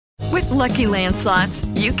Lucky Land Slots,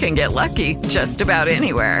 you can get lucky just about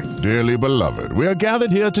anywhere. Dearly beloved, we are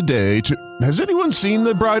gathered here today to... Has anyone seen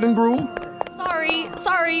the bride and groom?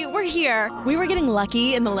 Sorry, we're here. We were getting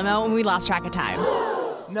lucky in the limo and we lost track of time.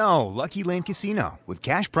 No, Lucky Land Casino, with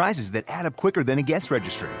cash prizes that add up quicker than a guest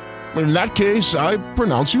registry. In that case, I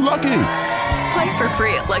pronounce you lucky. Play for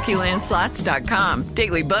free at LuckyLandSlots.com.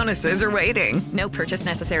 Daily bonuses are waiting. No purchase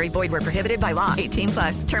necessary. Void where prohibited by law.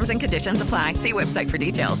 18+. Terms and conditions apply. See website for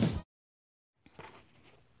details.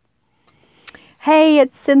 Hey,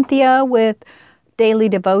 it's Cynthia with Daily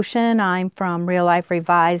Devotion. I'm from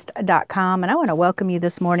realliferevised.com, and I want to welcome you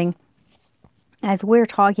this morning as we're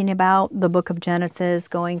talking about the book of Genesis,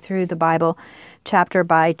 going through the Bible chapter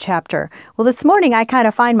by chapter. Well, this morning I kind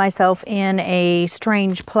of find myself in a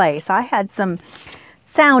strange place. I had some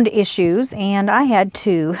sound issues and I had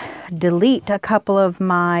to delete a couple of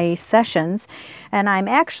my sessions, and I'm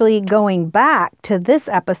actually going back to this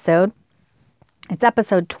episode. It's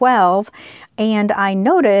episode 12, and I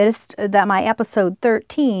noticed that my episode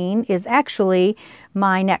 13 is actually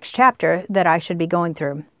my next chapter that I should be going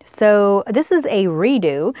through. So this is a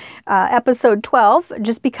redo, episode 12,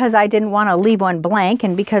 just because I didn't want to leave one blank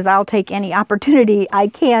and because I'll take any opportunity I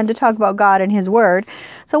can to talk about God and His Word.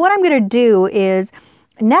 So what I'm going to do is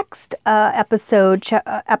next episode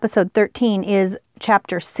 13 is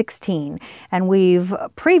chapter 16, and we've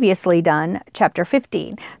previously done chapter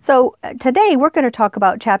 15. So today we're going to talk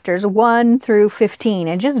about chapters 1 through 15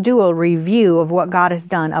 and just do a review of what God has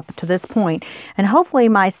done up to this point. And hopefully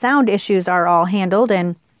my sound issues are all handled,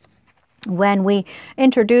 and when we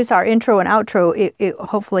introduce our intro and outro,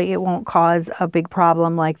 hopefully it won't cause a big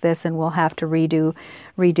problem like this and we'll have to redo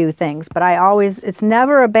things. But it's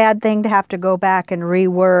never a bad thing to have to go back and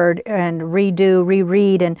reword and redo,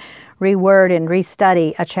 reread and reword and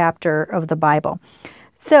restudy a chapter of the Bible.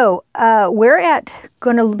 So we're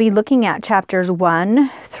going to be looking at chapters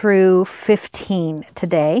 1 through 15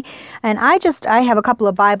 today. And I have a couple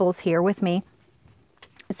of Bibles here with me.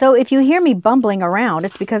 So if you hear me bumbling around,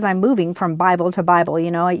 it's because I'm moving from Bible to Bible. You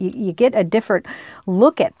know, you get a different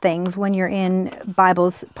look at things when you're in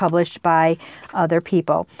Bibles published by other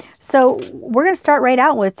people. So we're going to start right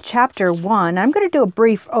out with chapter 1. I'm going to do a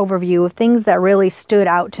brief overview of things that really stood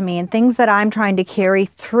out to me and things that I'm trying to carry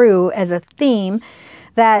through as a theme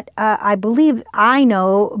that I believe I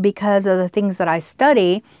know because of the things that I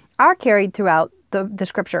study are carried throughout the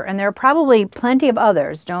scripture. And there are probably plenty of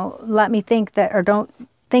others. Don't think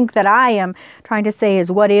that I am trying to say is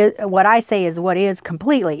what I say is what is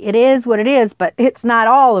completely. It is what it is, but it's not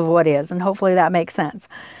all of what is, and hopefully that makes sense.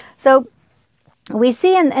 So we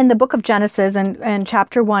see in the book of Genesis and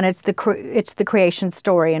chapter 1, it's the creation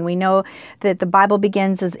story, and we know that the Bible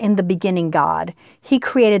begins as in the beginning God. He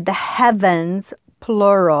created the heavens,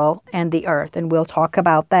 plural, and the earth, and we'll talk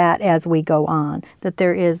about that as we go on, that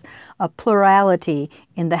there is a plurality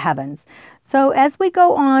in the heavens. So as we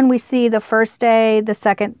go on, we see the first day, the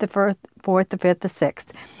second, the fourth, the fifth, the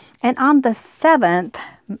sixth. And on the seventh,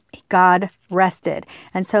 God rested.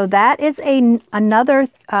 And so that is another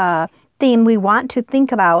theme we want to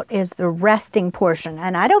think about is the resting portion.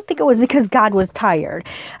 And I don't think it was because God was tired.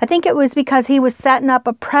 I think it was because He was setting up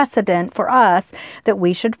a precedent for us that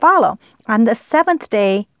we should follow. On the seventh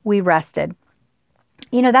day, we rested.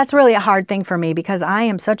 You know, that's really a hard thing for me because I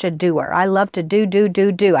am such a doer. I love to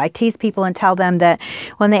do. I tease people and tell them that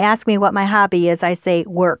when they ask me what my hobby is, I say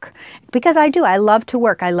work. Because I do. I love to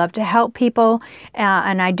work. I love to help people.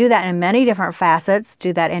 And I do that in many different facets.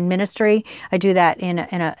 Do that in ministry. I do that in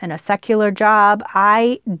a secular job.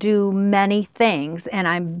 I do many things, and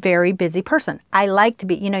I'm a very busy person. I like to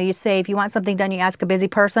be, you say if you want something done, you ask a busy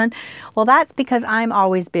person. Well, that's because I'm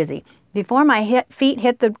always busy. Before my feet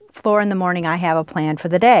hit the floor in the morning, I have a plan for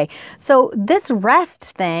the day. So this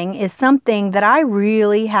rest thing is something that I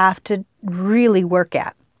really have to work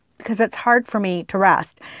at because it's hard for me to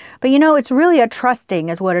rest. But it's really a trusting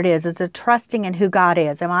is what it is. It's a trusting in who God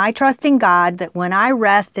is. Am I trusting God that when I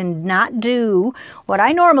rest and not do what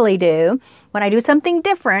I normally do, when I do something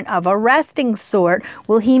different of a resting sort,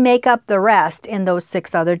 will He make up the rest in those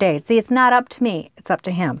 6 other days? See, it's not up to me. It's up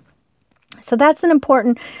to Him. So that's an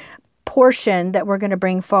important portion that we're going to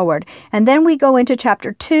bring forward. And then we go into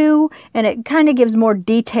chapter 2, and it kind of gives more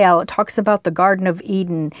detail. It talks about the Garden of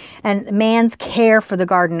Eden and man's care for the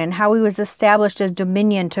garden and how he was established as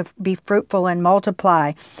dominion to be fruitful and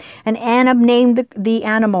multiply. And Adam named the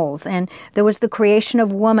animals, and there was the creation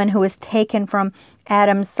of woman who was taken from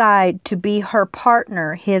Adam's side to be her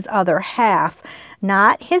partner, his other half,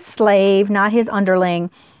 not his slave, not his underling,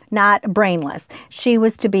 not brainless. She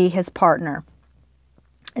was to be his partner.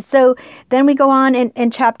 So then we go on in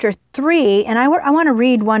chapter 3, and I want to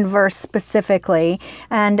read one verse specifically,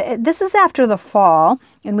 and this is after the fall,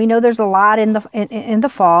 and we know there's a lot in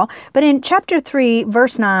the fall, but in chapter 3,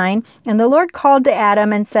 verse 9, and the Lord called to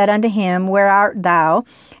Adam and said unto him, Where art thou?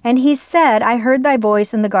 And he said, I heard thy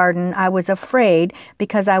voice in the garden. I was afraid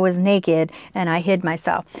because I was naked, and I hid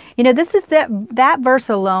myself. This is that verse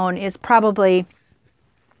alone is probably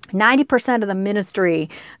 90% of the ministry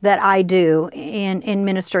that I do in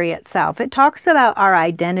ministry itself. It talks about our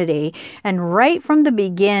identity, and right from the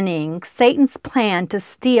beginning, Satan's plan to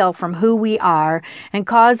steal from who we are and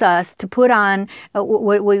cause us to put on,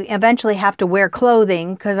 we eventually have to wear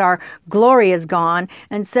clothing because our glory is gone.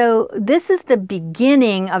 And so this is the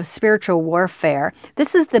beginning of spiritual warfare.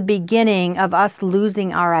 This is the beginning of us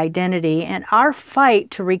losing our identity and our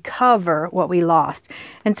fight to recover what we lost.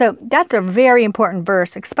 And so that's a very important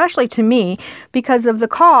verse, especially to me, because of the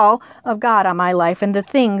call of God on my life and the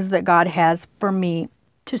things that God has for me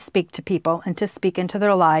to speak to people and to speak into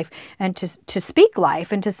their life and to speak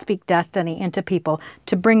life and to speak destiny into people,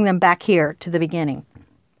 to bring them back here to the beginning.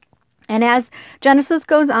 And as Genesis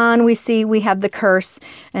goes on, we have the curse,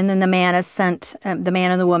 and then the man is sent, the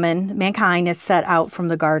man and the woman, mankind is set out from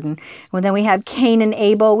the garden. And then we have Cain and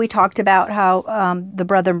Abel. We talked about how the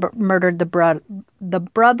brother murdered the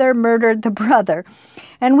brother.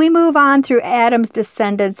 And we move on through Adam's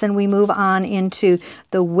descendants, and we move on into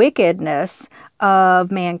the wickedness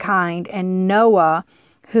of mankind and Noah,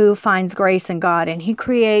 who finds grace in God, and he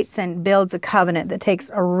creates and builds a covenant that takes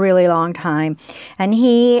a really long time. And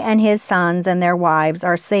he and his sons and their wives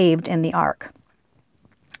are saved in the ark.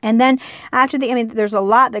 And then after there's a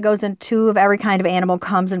lot that goes into of every kind of animal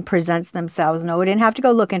comes and presents themselves. No, we didn't have to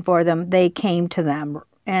go looking for them. They came to them,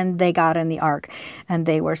 and they got in the ark, and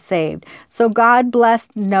they were saved. So God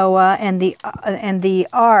blessed Noah, and the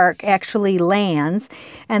ark actually lands,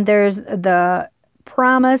 and there's the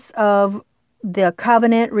promise of the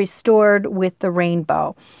covenant restored with the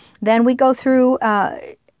rainbow. Then we go through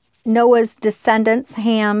Noah's descendants,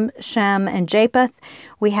 Ham, Shem, and Japheth.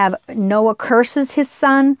 We have Noah curses his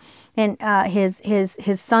son and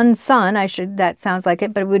his son's son. That sounds like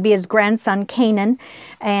it, but it would be his grandson Canaan.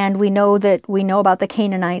 And we know about the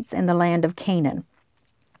Canaanites in the land of Canaan.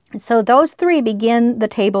 So those three begin the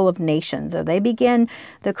table of nations, or they begin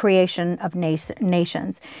the creation of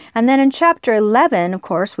nations. And then in chapter 11, of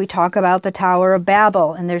course, we talk about the Tower of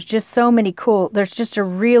Babel, and there's just a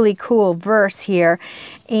really cool verse here.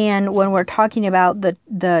 And when we're talking about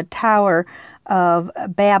the Tower of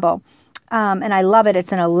Babel, and I love it,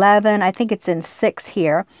 it's in 11, I think it's in 6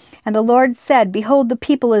 here. And the Lord said, Behold, the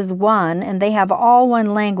people is one, and they have all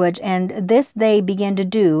one language, and this they begin to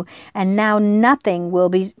do, and now nothing will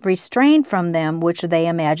be restrained from them which they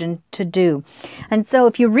imagine to do. And so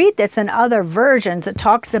if you read this in other versions, it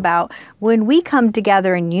talks about when we come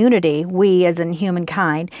together in unity, we as in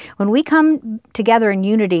humankind, when we come together in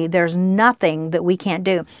unity, there's nothing that we can't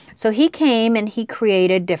do. So he came and he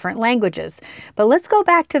created different languages. But let's go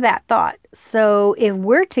back to that thought. So if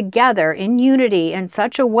we're together in unity in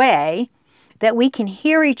such a way that we can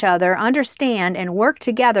hear each other, understand, and work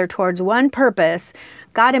together towards one purpose,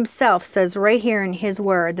 God himself says right here in his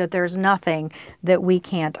word that there's nothing that we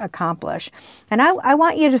can't accomplish. And I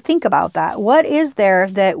want you to think about that. What is there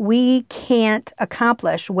that we can't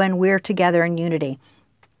accomplish when we're together in unity?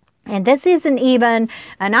 And this isn't even,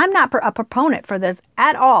 and I'm not a proponent for this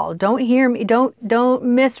at all. Don't hear me, don't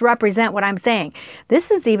misrepresent what I'm saying.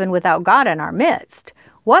 This is even without God in our midst.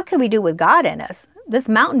 What can we do with God in us? This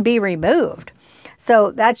mountain be removed.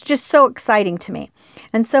 So that's just so exciting to me.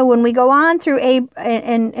 And so when we go on through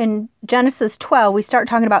in Genesis 12, we start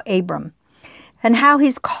talking about Abram and how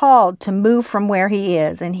he's called to move from where he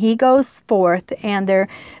is. And he goes forth, and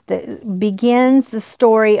begins the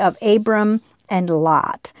story of Abram and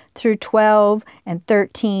Lot through 12 and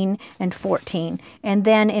 13 and 14. And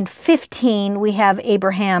then in 15, we have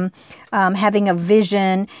Abraham having a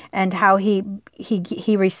vision and how he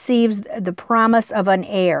receives the promise of an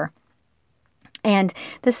heir. And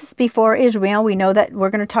this is before Ishmael. We know that we're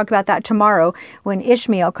going to talk about that tomorrow when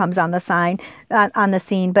Ishmael comes on the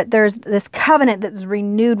scene. But there's this covenant that's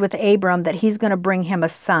renewed with Abram that he's going to bring him a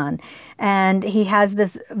son. And he has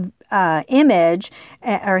this image,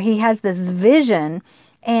 or he has this vision,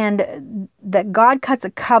 and that God cuts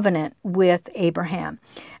a covenant with Abraham.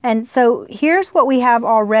 And so here's what we have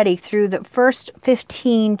already through the first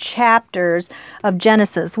 15 chapters of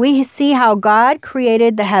Genesis. We see how God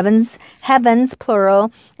created the heavens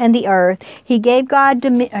plural, and the earth. He gave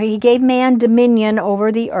man dominion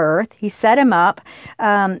over the earth. He set him up.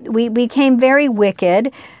 We became very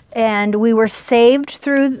wicked, and we were saved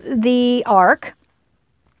through the ark.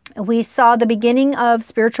 We saw the beginning of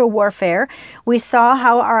spiritual warfare. We saw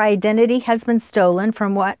how our identity has been stolen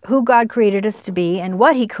from who God created us to be and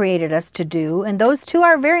what He created us to do. And those two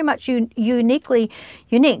are very much uniquely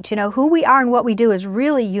unique. You know, who we are and what we do is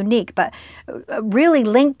really unique, but really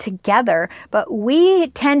linked together. But we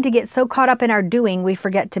tend to get so caught up in our doing, we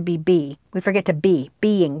forget to be. We forget to be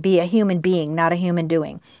a human being, not a human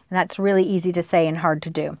doing. And that's really easy to say and hard to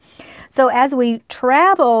do. So as we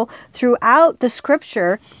travel throughout the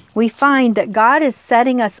scripture, we find that God is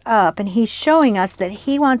setting us up and He's showing us that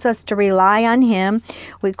He wants us to rely on Him.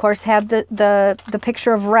 We, of course, have the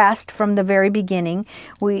picture of rest from the very beginning.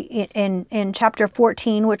 We in chapter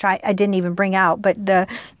 14, which I didn't even bring out, but the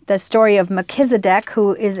story of Melchizedek,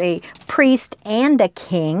 who is a priest and a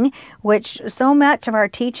king, which so much of our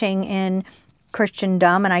teaching in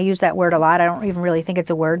Christendom, and I use that word a lot, I don't even really think it's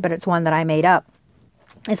a word, but it's one that I made up,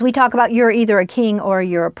 as we talk about you're either a king or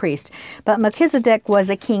you're a priest. But Melchizedek was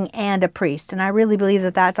a king and a priest. And I really believe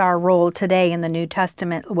that that's our role today in the New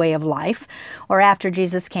Testament way of life. Or after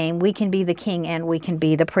Jesus came, we can be the king and we can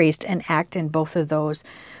be the priest and act in both of those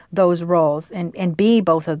roles and be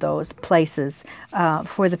both of those places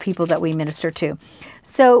for the people that we minister to.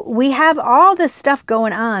 So we have all this stuff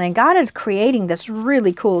going on, and God is creating this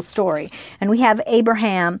really cool story. And we have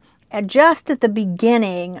Abraham just at the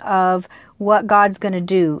beginning of what God's going to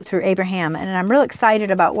do through Abraham. And I'm real excited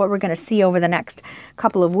about what we're going to see over the next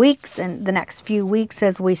couple of weeks and the next few weeks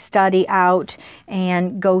as we study out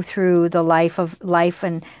and go through the life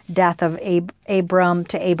and death of Abram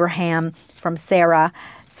to Abraham, from Sarai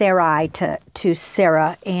to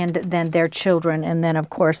Sarah, and then their children. And then, of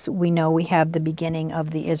course, we know we have the beginning of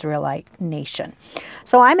the Israelite nation.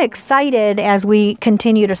 So I'm excited as we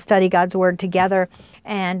continue to study God's Word together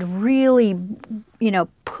and really,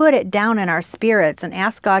 put it down in our spirits and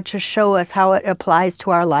ask God to show us how it applies to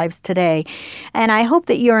our lives today. And I hope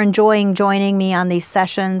that you're enjoying joining me on these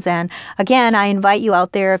sessions. And again, I invite you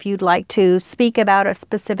out there, if you'd like to speak about a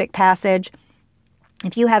specific passage,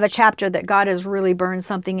 if you have a chapter that God has really burned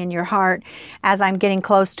something in your heart as I'm getting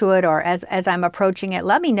close to it or as I'm approaching it,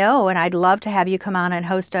 let me know, and I'd love to have you come on and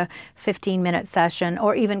host a 15-minute session,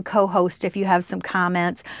 or even co-host if you have some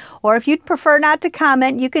comments. Or if you'd prefer not to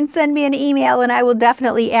comment, you can send me an email and I will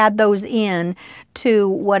definitely add those in to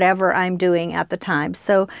whatever I'm doing at the time.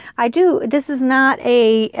 So this is not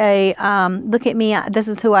a look at me, this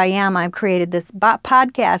is who I am, I've created this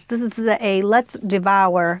podcast. This is a let's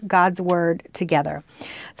devour God's Word together.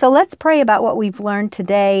 So let's pray about what we've learned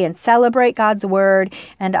today and celebrate God's Word,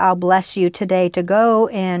 and I'll bless you today to go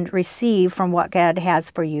and receive from what God has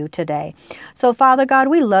for you today. So Father God,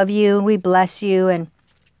 we love you and we bless you, and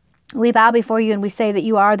we bow before you and we say that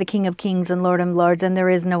you are the King of Kings and Lord of Lords, and there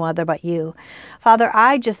is no other but you. Father,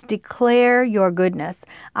 I just declare your goodness.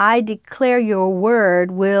 I declare your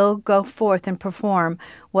word will go forth and perform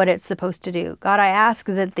what it's supposed to do. God, I ask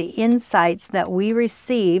that the insights that we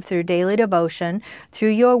receive through daily devotion,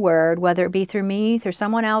 through your word, whether it be through me, through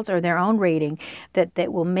someone else, or their own reading, that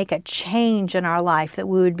will make a change in our life, that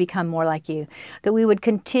we would become more like you, that we would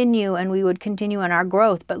continue in our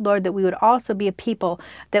growth, but Lord, that we would also be a people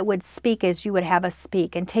that would speak as you would have us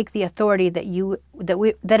speak and take the authority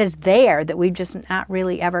that is there, that we've just not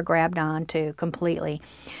really ever grabbed on to completely.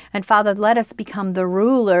 And Father, let us become the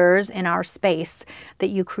rulers in our space that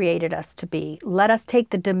you created us to be. Let us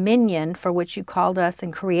take the dominion for which you called us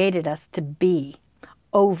and created us to be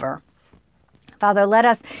over. Father, let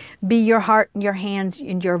us be your heart and your hands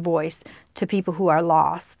and your voice to people who are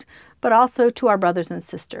lost, but also to our brothers and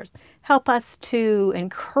sisters. Help us to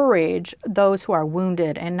encourage those who are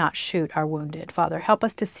wounded and not shoot our wounded. Father, help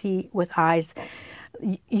us to see with eyes,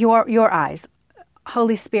 your eyes,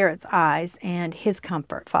 Holy Spirit's eyes, and his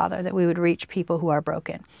comfort, Father, that we would reach people who are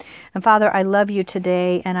broken. And Father, I love you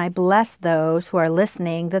today, and I bless those who are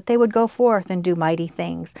listening, that they would go forth and do mighty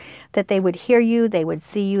things, that they would hear you, they would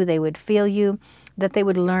see you, they would feel you, that they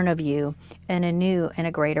would learn of you in a new and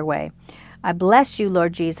a greater way. I bless you,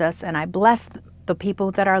 Lord Jesus, and I bless the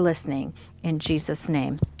people that are listening in Jesus'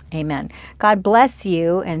 name. Amen. God bless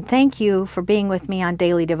you, and thank you for being with me on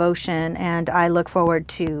Daily Devotion, and I look forward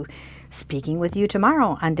to speaking with you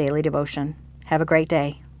tomorrow on Daily Devotion. Have a great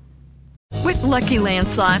day. With Lucky Land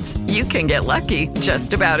Slots, you can get lucky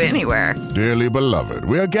just about anywhere. Dearly beloved,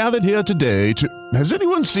 we are gathered here today to... Has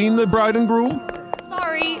anyone seen the bride and groom?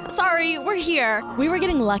 Sorry, we're here. We were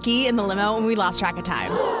getting lucky in the limo and we lost track of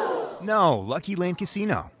time. No, Lucky Land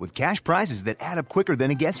Casino, with cash prizes that add up quicker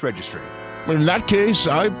than a guest registry. In that case,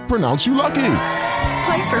 I pronounce you lucky.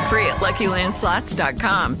 Play for free at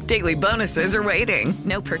LuckyLandSlots.com. Daily bonuses are waiting.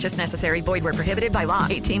 No purchase necessary. Void where prohibited by law.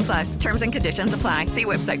 18+. Terms and conditions apply. See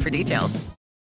website for details.